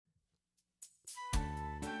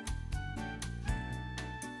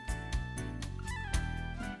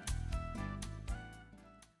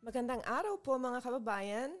Magandang araw po mga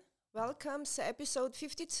kababayan. Welcome sa episode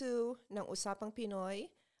 52 ng Usapang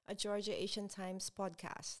Pinoy, a Georgia Asian Times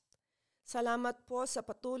podcast. Salamat po sa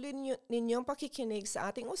patuloy ninyong pakikinig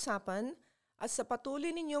sa ating usapan at sa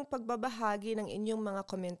patuloy ninyong pagbabahagi ng inyong mga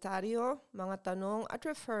komentaryo, mga tanong at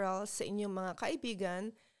referrals sa inyong mga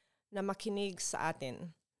kaibigan na makinig sa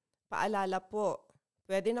atin. Paalala po,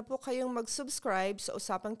 pwede na po kayong mag-subscribe sa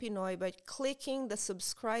Usapang Pinoy by clicking the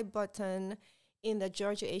subscribe button in the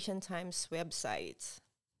Georgia Asian Times website.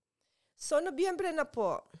 So, Nobyembre na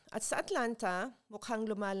po at sa Atlanta, mukhang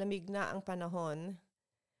lumalamig na ang panahon.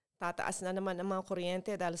 Tataas na naman ang mga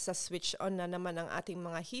kuryente dahil sa switch on na naman ang ating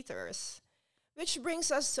mga heaters. Which brings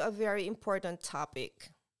us to a very important topic.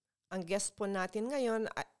 Ang guest po natin ngayon,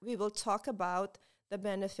 we will talk about the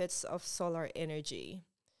benefits of solar energy.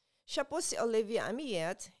 Siya po si Olivia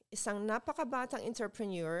Amyette, isang napakabatang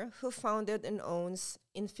entrepreneur who founded and owns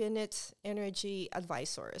Infinite Energy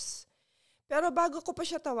Advisors. Pero bago ko pa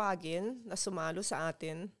siya tawagin na sumalo sa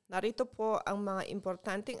atin, narito po ang mga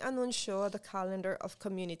importanteng anunsyo, the calendar of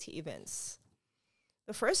community events.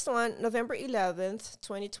 The first one, November 11th,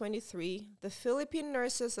 2023, the Philippine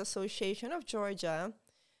Nurses Association of Georgia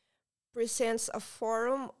presents a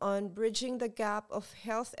forum on bridging the gap of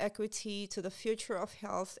health equity to the future of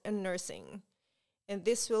health and nursing. And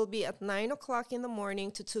this will be at 9 o'clock in the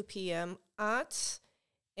morning to 2 p.m. at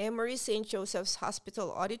Emory St. Joseph's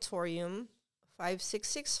Hospital Auditorium,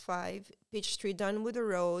 5665 Peachtree Dunwood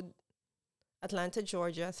Road, Atlanta,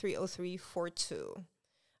 Georgia, 30342.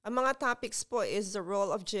 Ang mga topics po is the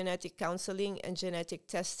role of genetic counseling and genetic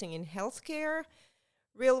testing in healthcare,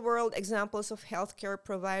 real-world examples of healthcare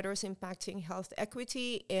providers impacting health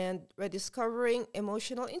equity, and rediscovering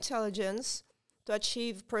emotional intelligence to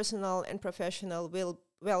achieve personal and professional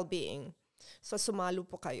well-being. So sumalo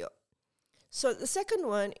po kayo. So the second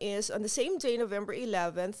one is on the same day, November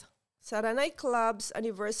 11th, Saranay Club's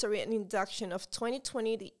anniversary and induction of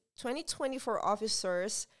 2024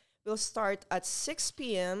 officers will start at 6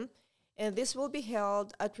 p.m. and this will be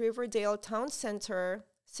held at Riverdale Town Center,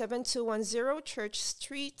 7210 Church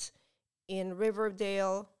Street in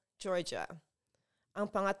Riverdale, Georgia. Ang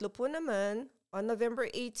pangatlo po naman, on November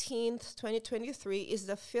 18th, 2023 is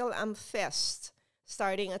the Phil-Am Fest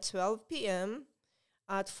starting at 12 p.m.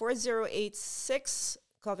 at 4086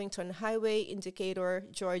 Covington Highway, Indicator,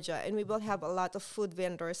 Georgia, and we will have a lot of food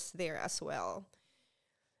vendors there as well.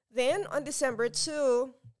 Then, on December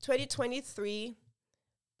 2, 2023,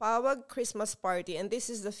 Pawag Christmas Party, and this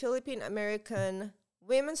is the Philippine American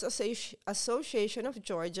Women's Association of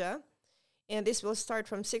Georgia, and this will start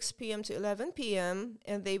from 6 p.m. to 11 p.m.,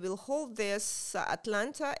 and they will hold this sa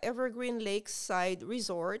Atlanta Evergreen Lakeside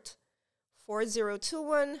Resort,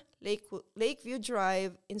 4021 Lakeview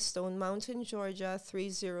Drive in Stone Mountain, Georgia,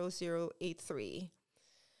 30083.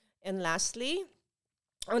 And lastly,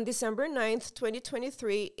 on December 9th,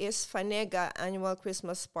 2023 is FANEGA Annual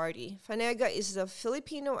Christmas Party. FANEGA is the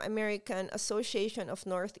Filipino-American Association of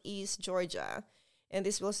Northeast Georgia. And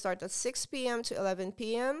this will start at 6 p.m. to 11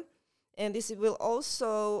 p.m. And this will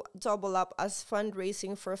also double up as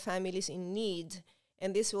fundraising for families in need.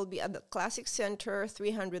 And this will be at the Classic Center,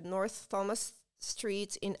 300 North Thomas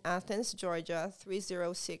Street in Athens, Georgia,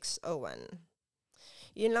 30601.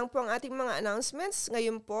 Yun lang po ang ating mga announcements.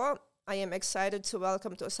 Ngayon po, I am excited to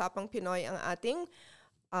welcome to Usapang Pinoy ang ating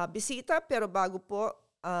bisita. Pero bago po,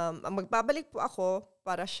 magbabalik po ako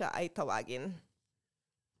para siya ay tawagin.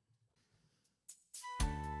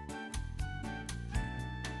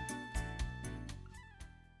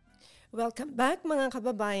 Welcome back mga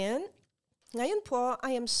kababayan. Ngayon po,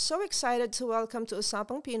 I am so excited to welcome to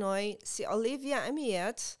Usapang Pinoy si Olivia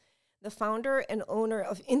Amyette, the founder and owner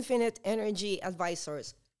of Infinite Energy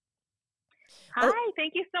Advisors. Hi,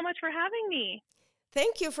 thank you so much for having me.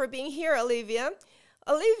 Thank you for being here, Olivia.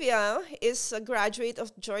 Olivia is a graduate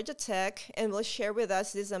of Georgia Tech and will share with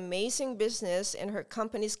us this amazing business and her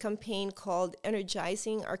company's campaign called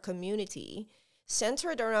Energizing Our Community,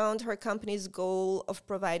 centered around her company's goal of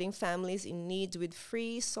providing families in need with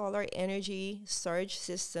free solar energy storage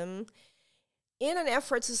system in an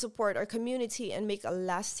effort to support our community and make a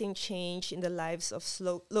lasting change in the lives of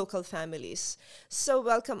local families. So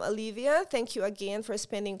welcome, Olivia. Thank you again for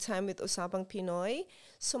spending time with Usapang Pinoy.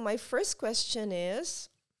 So my first question is,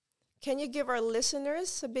 can you give our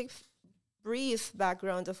listeners a brief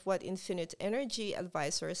background of what Infinite Energy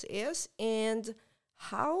Advisors is and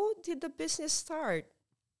how did the business start?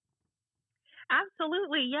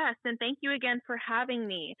 Absolutely, yes. And thank you again for having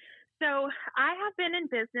me. So I have been in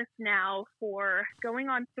business now for going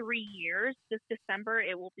on 3 years. This December,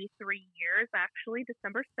 it will be 3 years, actually,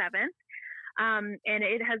 December 7th. And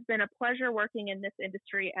it has been a pleasure working in this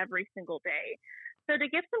industry every single day. So to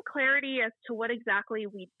give some clarity as to what exactly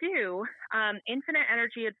we do, Infinite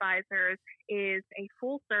Energy Advisors is a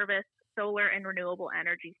full-service solar and renewable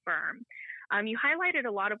energy firm. You highlighted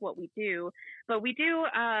a lot of what we do, but we do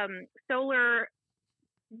solar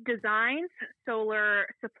designs, solar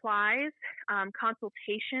supplies,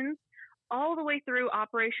 consultations, all the way through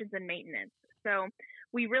operations and maintenance. So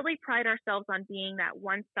we really pride ourselves on being that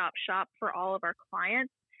one-stop shop for all of our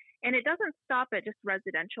clients. And it doesn't stop at just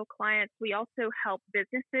residential clients. We also help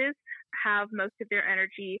businesses have most of their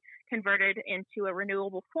energy converted into a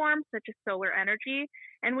renewable form, such as solar energy.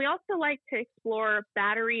 And we also like to explore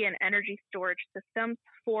battery and energy storage systems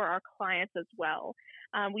for our clients as well.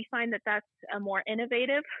 We find that that's a more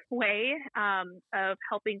innovative way of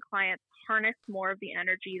helping clients harness more of the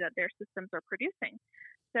energy that their systems are producing.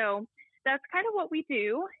 So that's kind of what we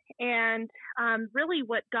do. And really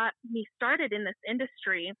what got me started in this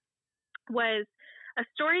industry was a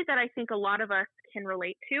story that I think a lot of us can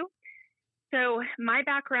relate to. So my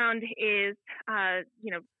background is,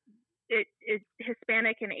 it is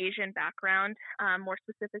Hispanic and Asian background, more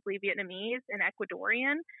specifically Vietnamese and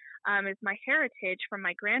Ecuadorian is my heritage from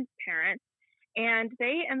my grandparents. And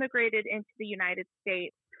they immigrated into the United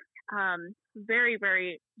States very,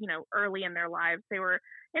 very, early in their lives. They were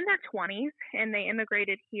in their 20s and they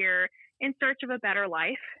immigrated here in search of a better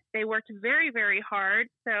life. They worked very, very hard.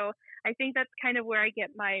 So I think that's kind of where I get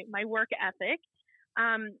my work ethic.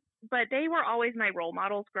 But they were always my role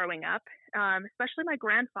models growing up, especially my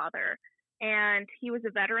grandfather. And he was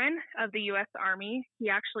a veteran of the U.S. Army. He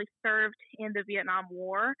actually served in the Vietnam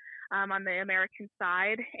War on the American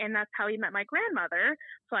side. And that's how he met my grandmother.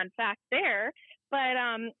 Fun fact there. But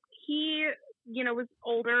he, was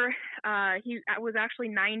older. He was actually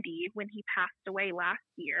 90 when he passed away last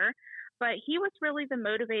year. But he was really the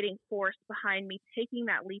motivating force behind me taking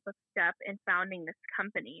that leap of step and founding this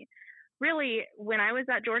company. Really, when I was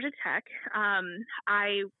at Georgia Tech,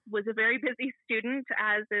 I was a very busy student,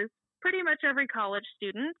 as is pretty much every college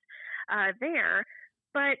student there.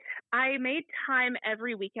 But I made time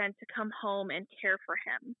every weekend to come home and care for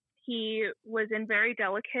him. He was in very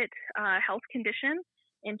delicate health condition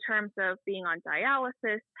in terms of being on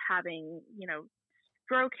dialysis, having,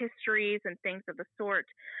 stroke histories and things of the sort.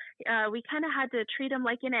 We kind of had to treat him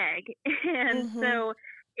like an egg. And so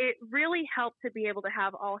it really helped to be able to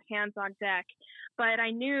have all hands on deck. But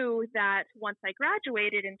I knew that once I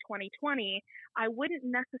graduated in 2020, I wouldn't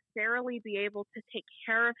necessarily be able to take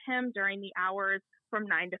care of him during the hours from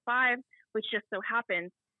 9 to 5, which just so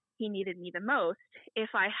happens he needed me the most, if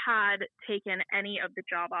I had taken any of the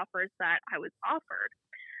job offers that I was offered.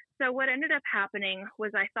 So what ended up happening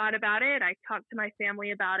was I thought about it. I talked to my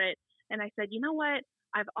family about it. And I said, you know what?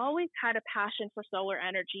 I've always had a passion for solar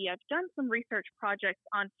energy. I've done some research projects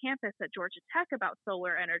on campus at Georgia Tech about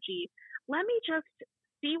solar energy. Let me just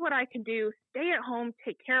see what I can do, stay at home,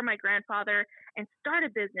 take care of my grandfather, and start a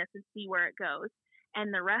business and see where it goes.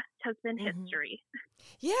 And the rest has been history.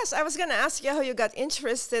 Yes, I was going to ask you how you got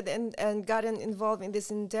interested and got involved in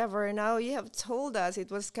this endeavor. Now you have told us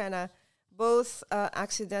it was kind of both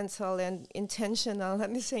accidental and intentional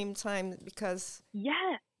at the same time, because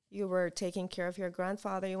you were taking care of your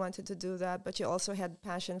grandfather. You wanted to do that, but you also had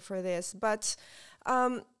passion for this. But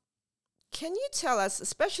can you tell us,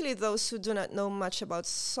 especially those who do not know much about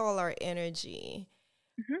solar energy,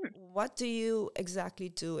 what do you exactly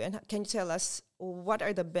do? And can you tell us what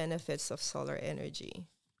are the benefits of solar energy?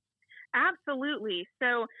 Absolutely.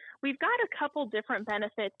 So we've got a couple different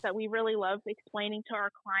benefits that we really love explaining to our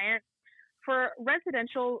clients. For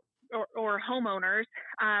residential or homeowners,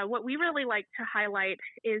 what we really like to highlight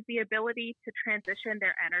is the ability to transition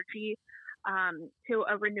their energy to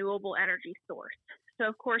a renewable energy source. So,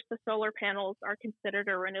 of course, the solar panels are considered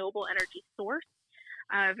a renewable energy source.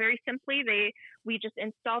 Very simply, we just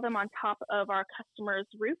install them on top of our customers'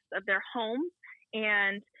 roofs of their homes.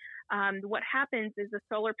 And what happens is the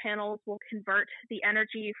solar panels will convert the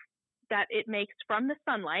energy that it makes from the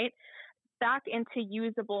sunlight back into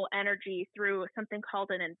usable energy through something called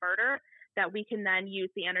an inverter that we can then use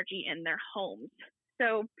the energy in their homes.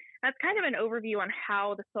 So that's kind of an overview on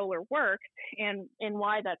how the solar works and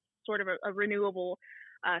why that's sort of a renewable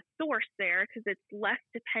source there, because it's less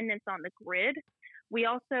dependence on the grid. We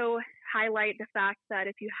also highlight the fact that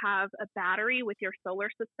if you have a battery with your solar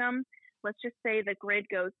system, let's just say the grid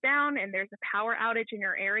goes down and there's a power outage in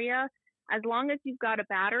your area, as long as you've got a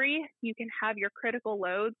battery, you can have your critical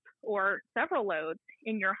loads or several loads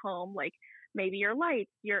in your home, like maybe your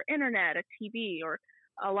lights, your internet, a TV, or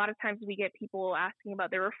a lot of times we get people asking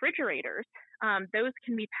about their refrigerators. Those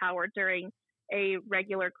can be powered during a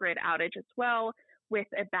regular grid outage as well with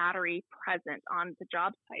a battery present on the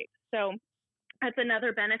job site. So that's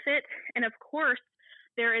another benefit. And of course,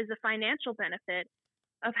 there is a financial benefit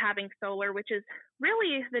of having solar, which is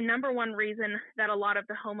really the number one reason that a lot of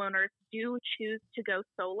the homeowners do choose to go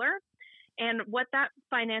solar. And what that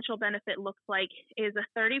financial benefit looks like is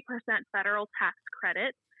a 30% federal tax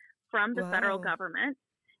credit from the federal Wow. government.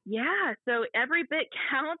 Yeah, so every bit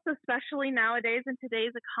counts, especially nowadays in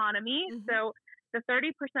today's economy. Mm-hmm. So the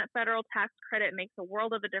 30% federal tax credit makes a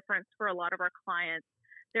world of a difference for a lot of our clients.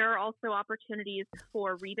 There are also opportunities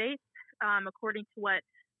for rebates according to what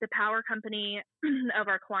the power company of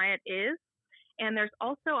our client is. And there's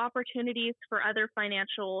also opportunities for other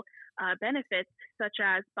financial benefits, such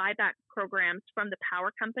as buyback programs from the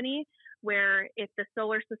power company, where if the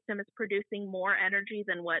solar system is producing more energy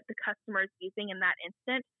than what the customer is using in that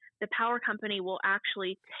instant, the power company will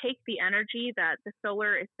actually take the energy that the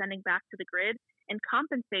solar is sending back to the grid and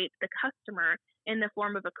compensate the customer in the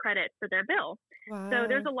form of a credit for their bill. So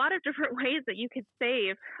there's Wow. a lot of different ways that you could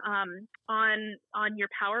save on your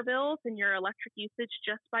power bills and your electric usage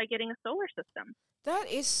just by getting a solar system. That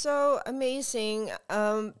is so amazing.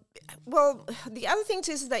 Well, the other thing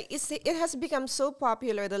too is that it has become so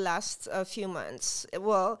popular the last few months.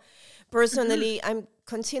 Well, Mm-hmm. personally, I'm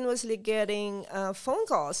continuously getting phone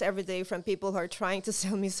calls every day from people who are trying to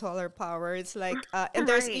sell me solar power. It's like, and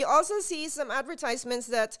Right. you also see some advertisements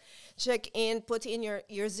that check in, put in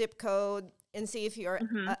your zip code, and see if you're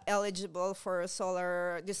Mm-hmm. eligible for a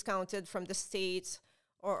solar discounted from the states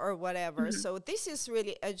or whatever. Mm-hmm. So this is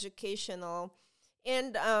really educational.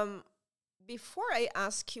 And before I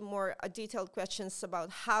ask you more detailed questions about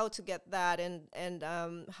how to get that and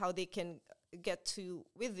how they can get to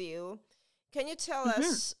with you, can you tell Mm-hmm.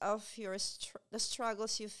 us of the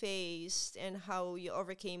struggles you faced and how you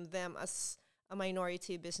overcame them as a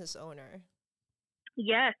minority business owner?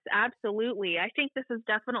 Yes, absolutely. I think this is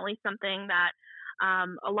definitely something that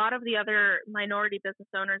a lot of the other minority business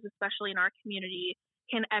owners, especially in our community,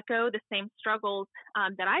 can echo the same struggles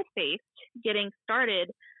that I faced getting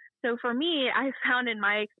started. So for me, I found in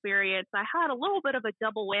my experience, I had a little bit of a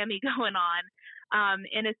double whammy going on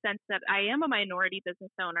in a sense that I am a minority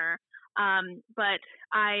business owner, but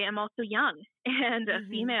I am also young and a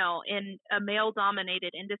Mm-hmm. female in a male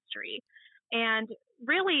dominated industry. And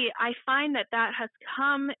really, I find that that has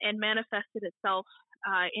come and manifested itself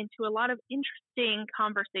into a lot of interesting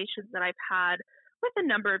conversations that I've had with a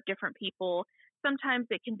number of different people. Sometimes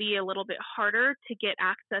it can be a little bit harder to get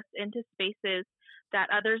access into spaces that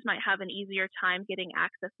others might have an easier time getting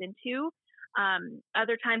access into.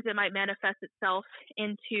 Other times it might manifest itself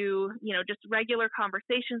into, just regular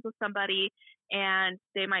conversations with somebody, and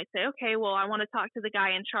they might say, okay, well, I want to talk to the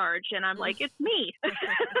guy in charge. And I'm like, it's me.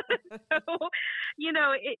 So,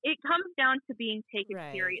 it comes down to being taken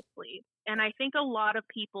Right. seriously. And I think a lot of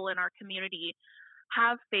people in our community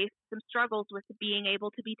have faced some struggles with being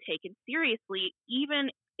able to be taken seriously, even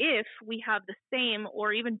if we have the same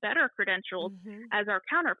or even better credentials Mm-hmm. as our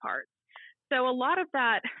counterparts. So a lot of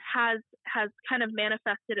that has kind of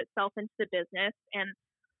manifested itself into the business. And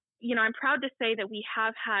I'm proud to say that we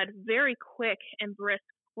have had very quick and brisk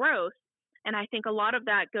growth. And I think a lot of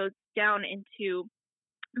that goes down into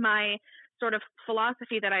my sort of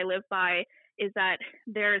philosophy that I live by, is that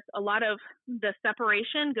there's a lot of the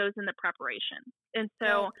separation goes in the preparation. And That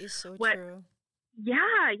so is so what true.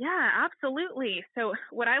 yeah, absolutely. So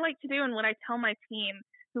what I like to do, and what I tell my team,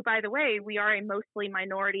 who, by the way, we are a mostly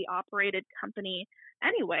minority operated company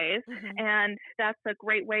anyways, Mm-hmm. and that's a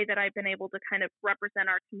great way that I've been able to kind of represent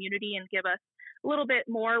our community and give us a little bit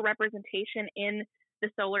more representation in the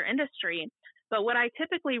solar industry. But what I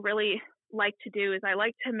typically really like to do is I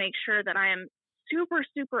like to make sure that I am super,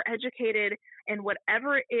 super educated in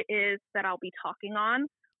whatever it is that I'll be talking on,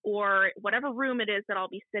 or whatever room it is that I'll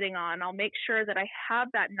be sitting on. I'll make sure that I have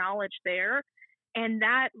that knowledge there. And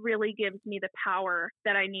that really gives me the power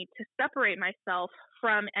that I need to separate myself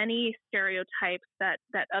from any stereotypes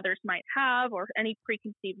that others might have, or any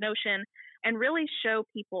preconceived notion, and really show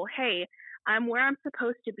people, hey, I'm where I'm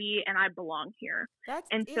supposed to be and I belong here. That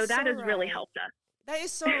And is so that so has really right. helped us. That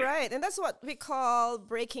is so right. And that's what we call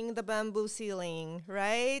breaking the bamboo ceiling,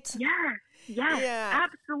 right? Yes, yes, Yeah.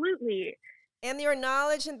 absolutely. And your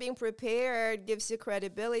knowledge and being prepared gives you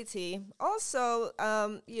credibility. Also,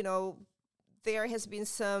 there has been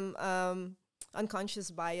some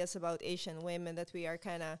unconscious bias about Asian women that we are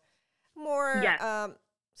kind of more Yes.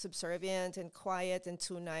 subservient and quiet and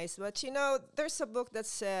too nice. But there's a book that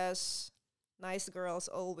says nice girls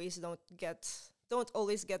always don't get don't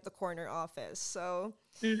always get the corner office. So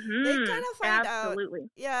they Mm-hmm. kind of find out, Absolutely.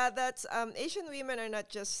 yeah, that Asian women are not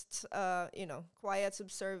just quiet,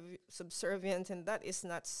 subservient, and that is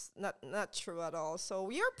not true at all. So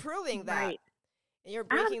you're proving that, Right. and you're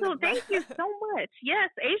breaking the Absolutely. Thank you so much. Yes,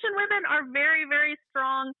 Asian women are very, very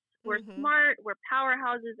strong. We're mm-hmm. smart. We're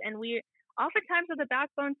powerhouses, and we oftentimes are the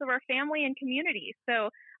backbones of our family and community. So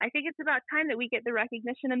I think it's about time that we get the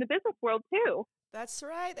recognition in the business world too. That's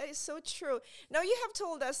right. That is so true. Now you have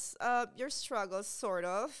told us your struggles, sort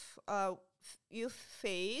of, you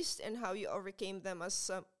faced and how you overcame them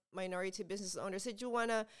as minority business owners. Did you want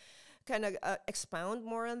to kind of expound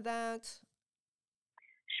more on that?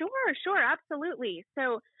 Sure, sure, absolutely.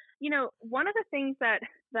 So, one of the things that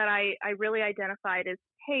I really identified is,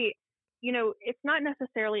 hey, it's not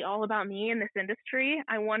necessarily all about me in this industry.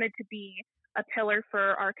 I wanted to be a pillar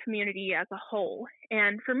for our community as a whole.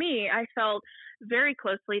 And for me, I felt very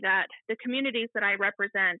closely that the communities that I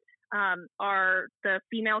represent are the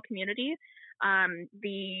female community,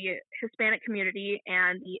 the Hispanic community,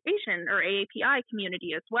 and the Asian or AAPI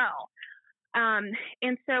community as well.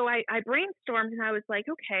 And so I brainstormed and I was like,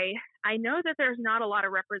 okay, I know that there's not a lot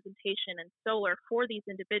of representation in solar for these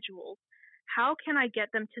individuals. How can I get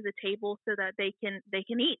them to the table so that they can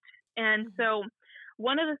eat? And Mm-hmm. so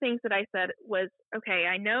one of the things that I said was, okay,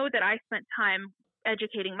 I know that I spent time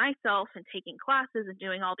educating myself and taking classes and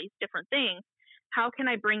doing all these different things. How can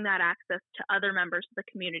I bring that access to other members of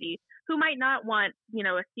the community who might not want,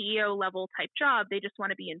 a CEO level type job? They just want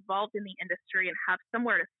to be involved in the industry and have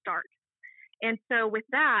somewhere to start. And so with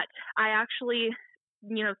that, I actually,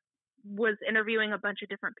 you know, was interviewing a bunch of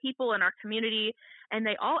different people in our community, and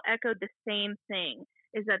they all echoed the same thing,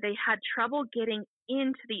 is that they had trouble getting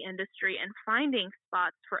into the industry and finding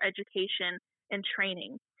spots for education and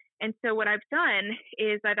training. And so what I've done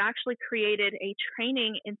is I've actually created a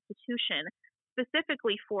training institution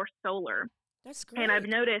specifically for solar. That's And I've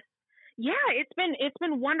great. noticed, yeah, it's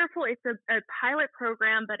been wonderful. It's a pilot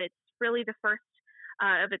program, but it's really the first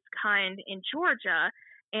of its kind in Georgia.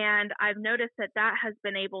 And I've noticed that has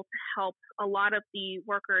been able to help a lot of the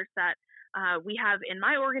workers that we have in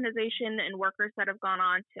my organization and workers that have gone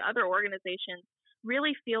on to other organizations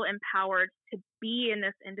really feel empowered to be in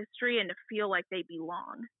this industry and to feel like they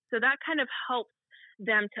belong. So that kind of helps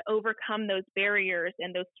them to overcome those barriers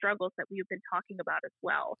and those struggles that we've been talking about as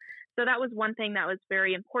well. So that was one thing that was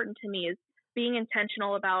very important to me, is being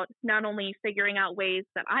intentional about not only figuring out ways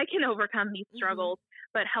that I can overcome these Mm-hmm. struggles,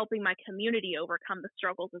 but helping my community overcome the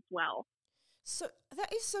struggles as well. So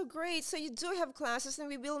that is so great. So you do have classes, and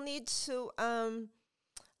we will need to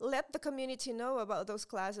let the community know about those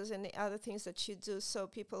classes and the other things that you do, so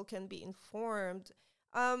people can be informed.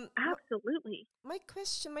 Absolutely.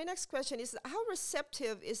 My next question is: how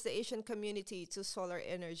receptive is the Asian community to solar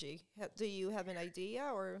energy? Do you have an idea,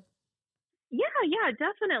 or? Yeah,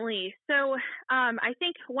 definitely. So I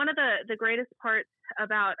think one of the greatest parts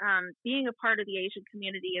about being a part of the Asian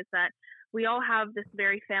community is that we all have this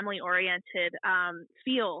very family oriented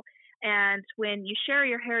feel. And when you share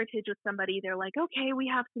your heritage with somebody, they're like, okay, we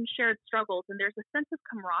have some shared struggles. And there's a sense of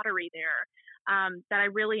camaraderie there that I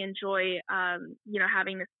really enjoy,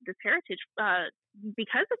 having this heritage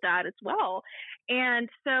because of that as well. And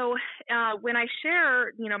so when I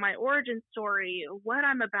share, my origin story, what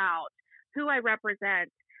I'm about, who I represent,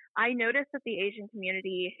 I notice that the Asian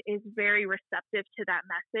community is very receptive to that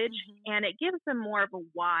message, Mm-hmm. and it gives them more of a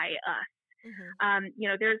why us.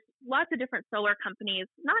 Mm-hmm. There's lots of different solar companies,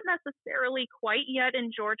 not necessarily quite yet in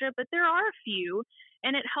Georgia, but there are a few,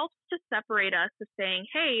 and it helps to separate us of saying,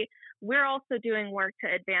 hey, we're also doing work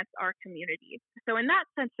to advance our community. So in that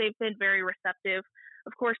sense, they've been very receptive.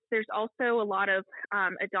 Of course, there's also a lot of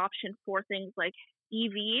adoption for things like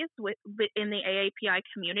EVs within the AAPI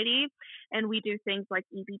community, and we do things like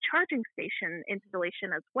EV charging station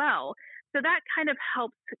installation as well. So that kind of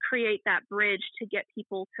helps to create that bridge to get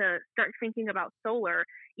people to start thinking about solar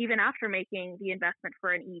even after making the investment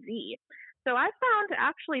for an EV. So I found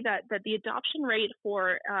actually that the adoption rate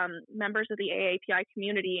for members of the AAPI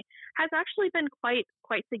community has actually been quite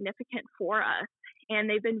significant for us, and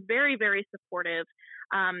they've been very, very supportive.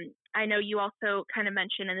 I know you also kind of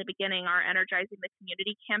mentioned in the beginning our Energizing the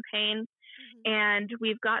Community campaign, Mm-hmm. and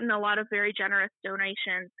we've gotten a lot of very generous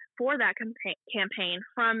donations for that campaign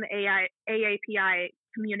from AAPI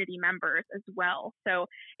community members as well. So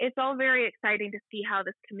it's all very exciting to see how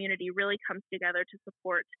this community really comes together to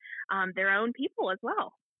support their own people as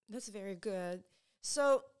well. That's very good.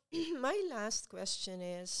 So my last question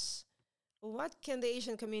is: what can the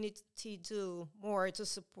Asian community do more to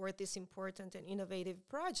support this important and innovative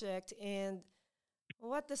project? And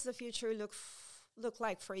what does the future look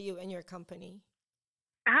like for you and your company?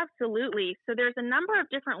 Absolutely. So there's a number of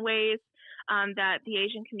different ways that the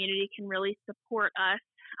Asian community can really support us.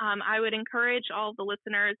 I would encourage all the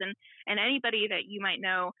listeners and anybody that you might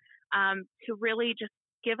know to really just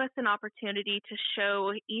give us an opportunity to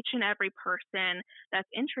show each and every person that's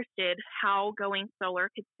interested how going solar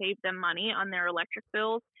could save them money on their electric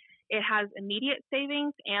bills. It has immediate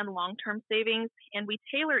savings and long term savings, and we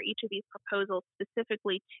tailor each of these proposals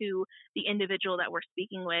specifically to the individual that we're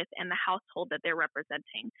speaking with and the household that they're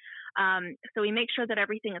representing. So we make sure that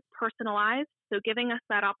everything is personalized. So giving us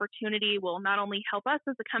that opportunity will not only help us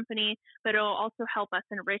as a company, but it will also help us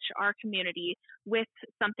enrich our community with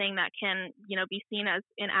something that can, be seen as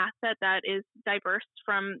an asset that is diverse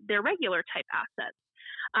from their regular type assets.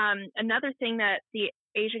 Another thing that the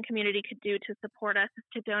Asian community could do to support us is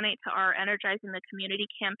to donate to our Energizing the Community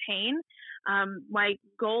campaign. My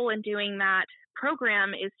goal in doing that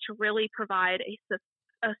program is to really provide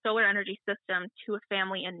a solar energy system to a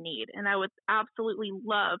family in need. And I would absolutely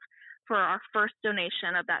love for our first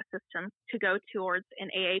donation of that system to go towards an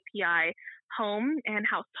AAPI home and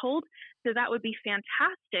household. So that would be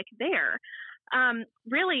fantastic there.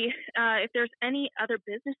 Really, if there's any other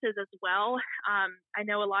businesses as well, I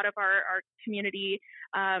know a lot of our community,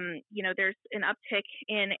 there's an uptick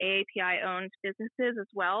in AAPI-owned businesses as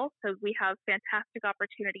well. So we have fantastic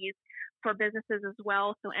opportunities for businesses as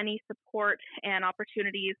well. So any support and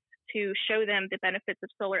opportunities to show them the benefits of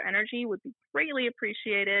solar energy would be greatly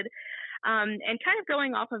appreciated. And kind of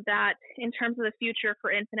going off of that, in terms of the future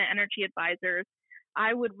for Infinite Energy Advisors,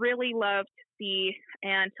 I would really love to see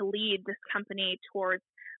and to lead this company towards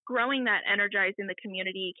growing that Energizing the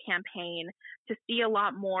Community campaign to see a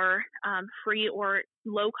lot more free or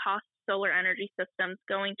low-cost solar energy systems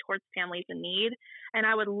going towards families in need. And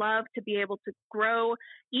I would love to be able to grow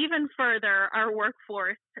even further our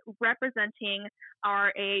workforce representing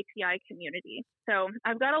our AAPI community. So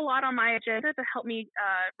I've got a lot on my agenda to help me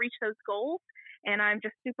reach those goals. And I'm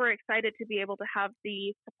just super excited to be able to have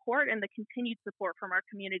the support and the continued support from our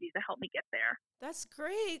community to help me get there. That's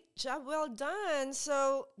great. Job well done.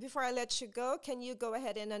 So before I let you go, can you go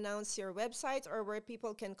ahead and announce your website or where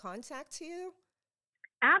people can contact you?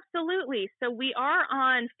 Absolutely. So we are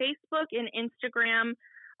on Facebook and Instagram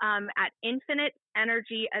at Infinite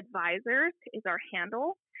Energy Advisors is our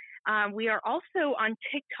handle. We are also on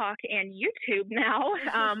TikTok and YouTube now,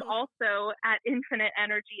 also at Infinite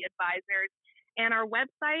Energy Advisors. And our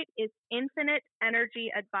website is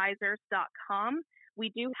infiniteenergyadvisors.com. We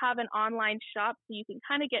do have an online shop, so you can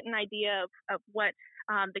kind of get an idea of what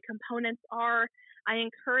the components are. I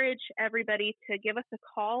encourage everybody to give us a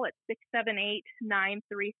call at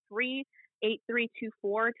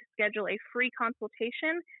 678-933-8324 to schedule a free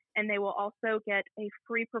consultation, and they will also get a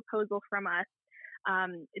free proposal from us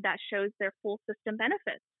that shows their full system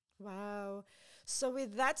benefits. Wow. So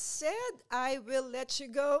with that said, I will let you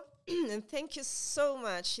go. And thank you so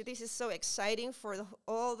much. This is so exciting for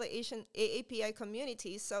all the Asian AAPI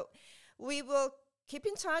community. So we will keep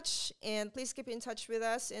in touch, and please keep in touch with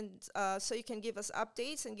us, and so you can give us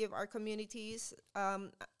updates and give our communities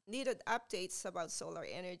needed updates about solar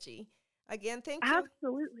energy. Again, thank you.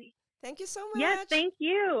 Absolutely. Thank you so much. Yes, thank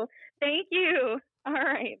you. Thank you. All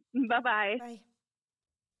right. Bye-bye. Bye.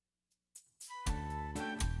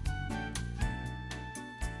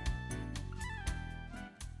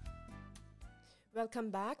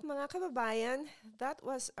 Welcome back, mga kababayan. That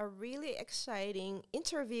was a really exciting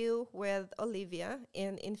interview with Olivia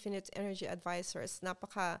in Infinite Energy Advisors.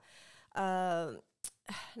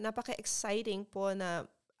 Napaka-exciting po na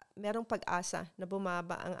merong pag-asa na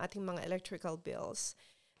bumaba ang ating mga electrical bills.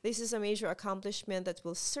 This is a major accomplishment that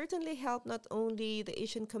will certainly help not only the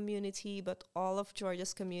Asian community but all of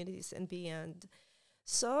Georgia's communities and beyond.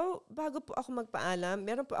 So, bago po ako magpaalam,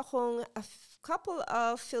 meron po akong a couple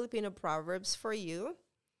of Filipino proverbs for you.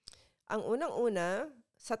 Ang unang-una,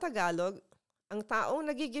 sa Tagalog, ang taong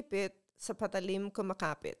nagigipit sa patalim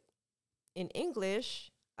kumakapit. In English,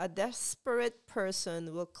 a desperate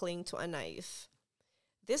person will cling to a knife.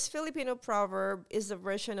 This Filipino proverb is a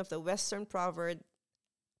version of the Western proverb,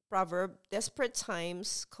 desperate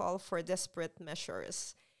times call for desperate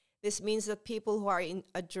measures. This means that people who are in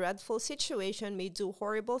a dreadful situation may do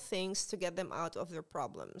horrible things to get them out of their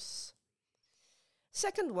problems.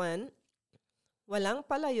 Second one, walang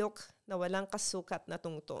palayok na walang kasukat na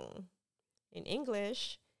tungtong. In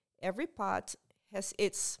English, every pot has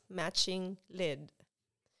its matching lid.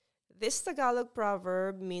 This Tagalog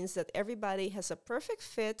proverb means that everybody has a perfect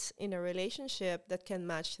fit in a relationship that can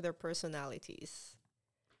match their personalities.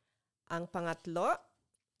 Ang pangatlo,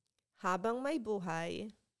 habang may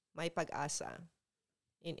buhay, may pag-asa.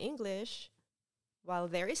 In English,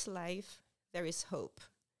 while there is life, there is hope.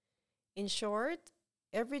 In short,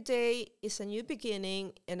 every day is a new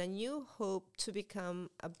beginning and a new hope to become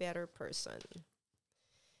a better person.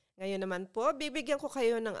 Ngayon naman po, bibigyan ko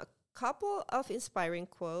kayo ng a couple of inspiring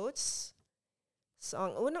quotes. So,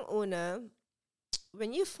 ang unang-una,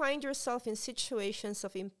 when you find yourself in situations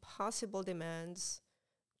of impossible demands,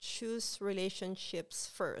 choose relationships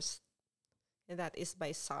first. And that is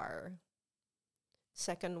by SAR.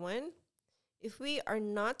 Second one, if we are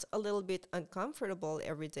not a little bit uncomfortable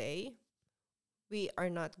every day, we are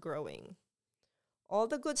not growing. All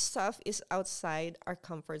the good stuff is outside our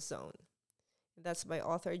comfort zone. That's by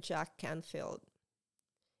author Jack Canfield.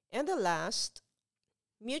 And the last,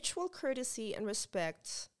 mutual courtesy and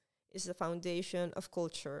respect is the foundation of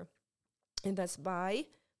culture. And that's by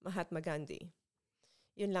Mahatma Gandhi.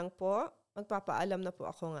 Yun lang po. Magpapaalam na po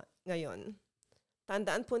ako ngayon.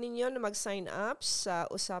 Tandaan po ninyo na mag-sign up sa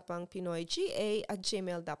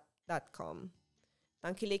usapangpinoyga@gmail.com.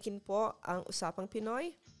 Tangkilikin po ang Usapang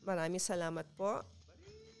Pinoy. Maraming salamat po.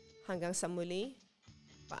 Hanggang sa muli,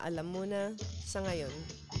 paalam muna sa ngayon.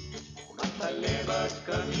 Matalebat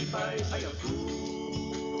kami pa'y ayaw ko.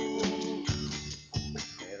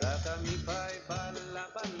 Kaya kami pa'y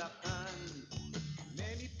balabalak.